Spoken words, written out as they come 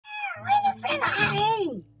send out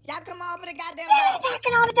here. Y'all come over the goddamn Yeah, they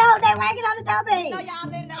knocking on the door. They ringing on the door, baby. No, y'all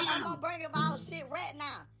in there. I'm gonna bring up all shit right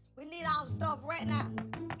now. We need all the stuff right now.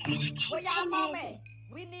 Where y'all mom at?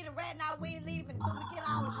 We need it right now. We ain't leaving until we get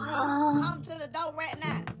all the shit. Come to the door right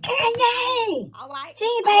now. Kanye. All right? She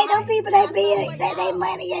ain't paid them people they bill. They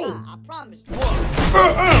money yet. I promise you.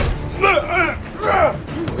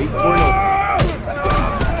 Wait for it.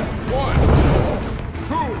 1,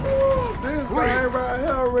 2, 3. This thing right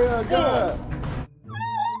here real good.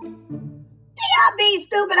 Y'all be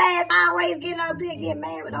stupid ass always getting up here getting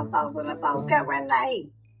mad with them folks when the folks come running out here.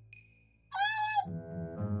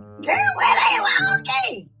 Girl, where they at?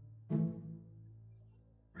 Okay.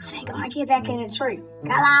 Oh, they gonna get back in the tree.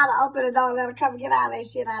 Got all to open the door and let her come get all that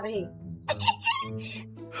shit out of here.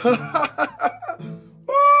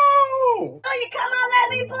 Woo! Oh, you come on, let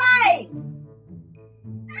me play.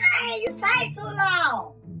 Hey, you take too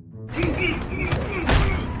long.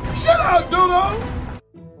 Shut up, Doodle!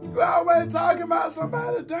 You always talking about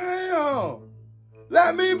somebody. Damn.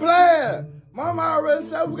 Let me play it. Mama already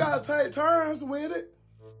said we gotta take turns with it.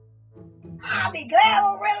 I'll be glad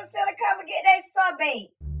when Rental Center come and get that stuff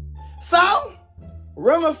bait. So,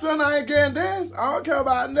 Rental Center ain't getting this. I don't care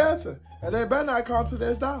about nothing. And they better not come to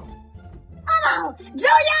this door. Hold on.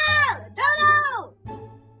 Junior! Dodo!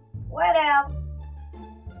 Whatever.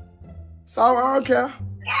 So, I don't care.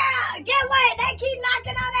 Yeah, get what? They keep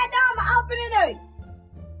knocking on that door. I'ma open it up.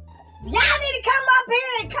 Y'all need to come up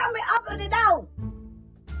here and come and open the door.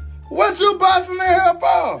 What you busting in here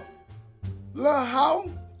for? Little hoe?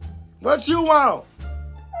 What you want?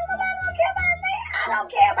 So nobody don't care about me? I don't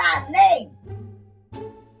care about me.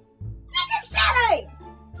 Nigga, shut it.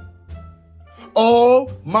 Oh,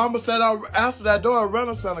 Mama said I'll answer that door at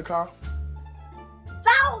Rental Center car.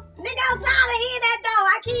 So, nigga, I'm tired of hearing that door.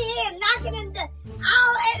 I keep hearing knocking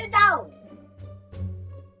all at the door.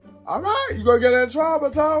 All right, you gonna get in trouble,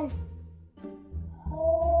 Tom?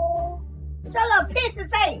 Oh, what your little pissy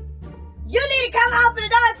say? You need to come open the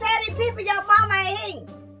door and tell these people your mama ain't here.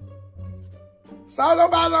 So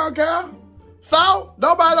nobody don't care. So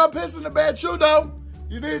nobody don't piss in the bed, you though.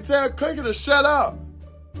 You need to tell Cookie to shut up.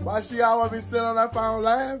 Why she always be sitting on that phone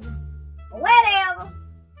laughing? Whatever.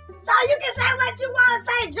 So you can say what you want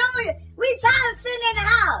to say, Junior. We tired of sitting in the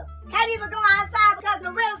house. Can't even go outside because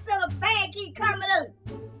the Rental Center van keep coming up.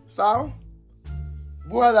 So,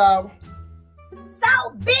 whatever.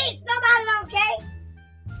 So, bitch, nobody don't care.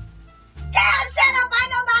 Girl, shut up.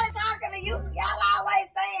 Ain't nobody talking to you. Y'all always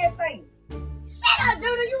saying something. Shut up,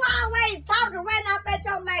 Doodle. You always talking right up at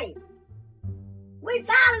your mate. We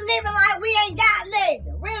tired of living like we ain't got nothing.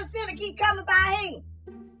 Rental Center keep coming by here.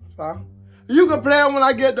 So, you can play it when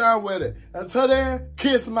I get done with it. Until then,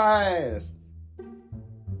 kiss my ass.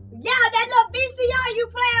 Yeah, that little VCR you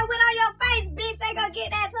playing with on your face, bitch, they gonna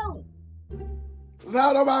get that too.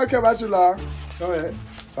 So, nobody care about you, Laura. Go ahead.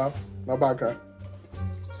 So, nobody care.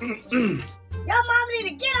 Your mom need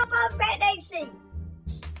to get up off that shit.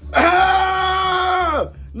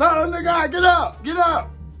 Ah! No, nigga, get up. Get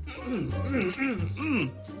up. I'm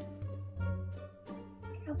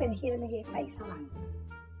finna hit him in his face. Hold on.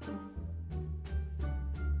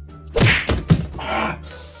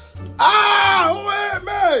 Ah! Who hit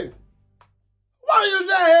me? Why you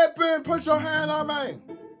just hit me and put your hand on me?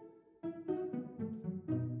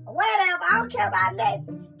 Whatever, I don't care about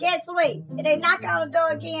nothing. Guess what? If they knock on the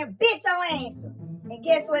door again, bitch, don't answer. And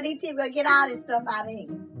guess what? These people gonna get all this stuff out of here.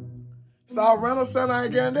 So, Rental Center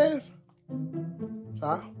ain't getting this?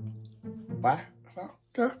 So, bye. So,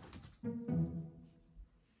 okay.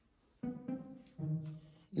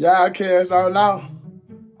 Yeah, kids, I don't know.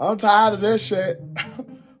 I'm tired of this shit.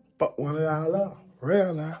 But one of y'all up.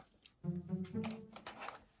 Real now.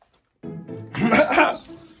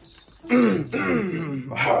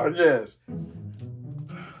 Oh, yes.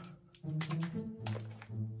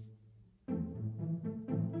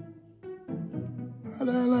 What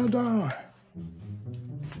the hell am I doing?